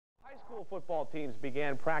High school football teams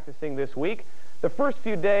began practicing this week. The first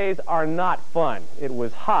few days are not fun. It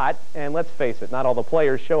was hot, and let's face it, not all the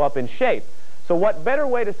players show up in shape. So what better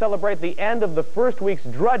way to celebrate the end of the first week's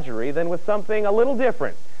drudgery than with something a little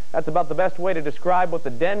different? That's about the best way to describe what the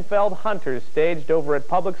Denfeld Hunters staged over at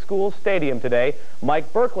Public Schools Stadium today.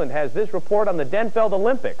 Mike Birkland has this report on the Denfeld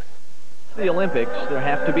Olympics. The Olympics, there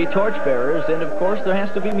have to be torchbearers, and of course there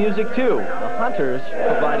has to be music too. The Hunters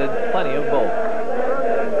provided plenty of both.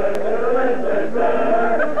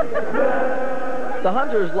 The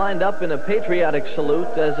Hunters lined up in a patriotic salute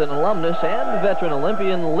as an alumnus and veteran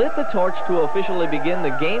Olympian lit the torch to officially begin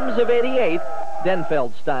the Games of '88,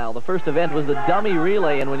 Denfeld style. The first event was the dummy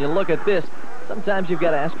relay, and when you look at this, sometimes you've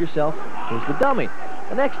got to ask yourself, who's the dummy?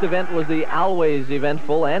 The next event was the always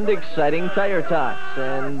eventful and exciting tire toss.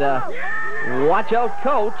 And watch out,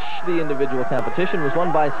 coach. The individual competition was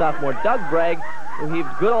won by sophomore Doug Bragg, who heaved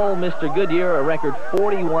good old Mr. Goodyear a record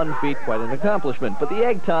 41 feet, quite an accomplishment. But the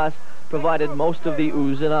egg toss provided most of the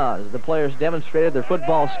oohs and ahs. The players demonstrated their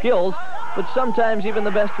football skills, but sometimes even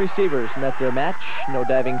the best receivers met their match. No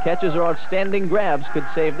diving catches or outstanding grabs could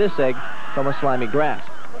save this egg from a slimy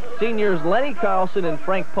grasp. Seniors Lenny Carlson and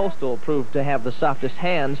Frank Postal proved to have the softest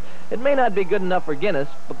hands. It may not be good enough for Guinness,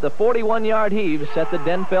 but the 41-yard heave set the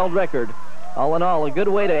Denfeld record. All in all, a good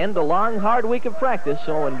way to end a long, hard week of practice.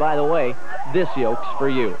 Oh, and by the way, this yoke's for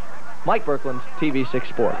you. Mike Birkland, TV6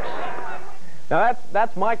 Sports. Now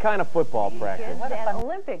that's my kind of football practice. What an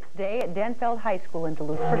Olympics Day at Denfeld High School in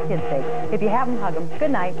Duluth for kids' sake. If you have them, hug them.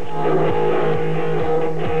 Good night.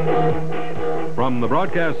 From the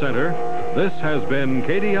Broadcast Center, this has been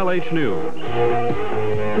KDLH News.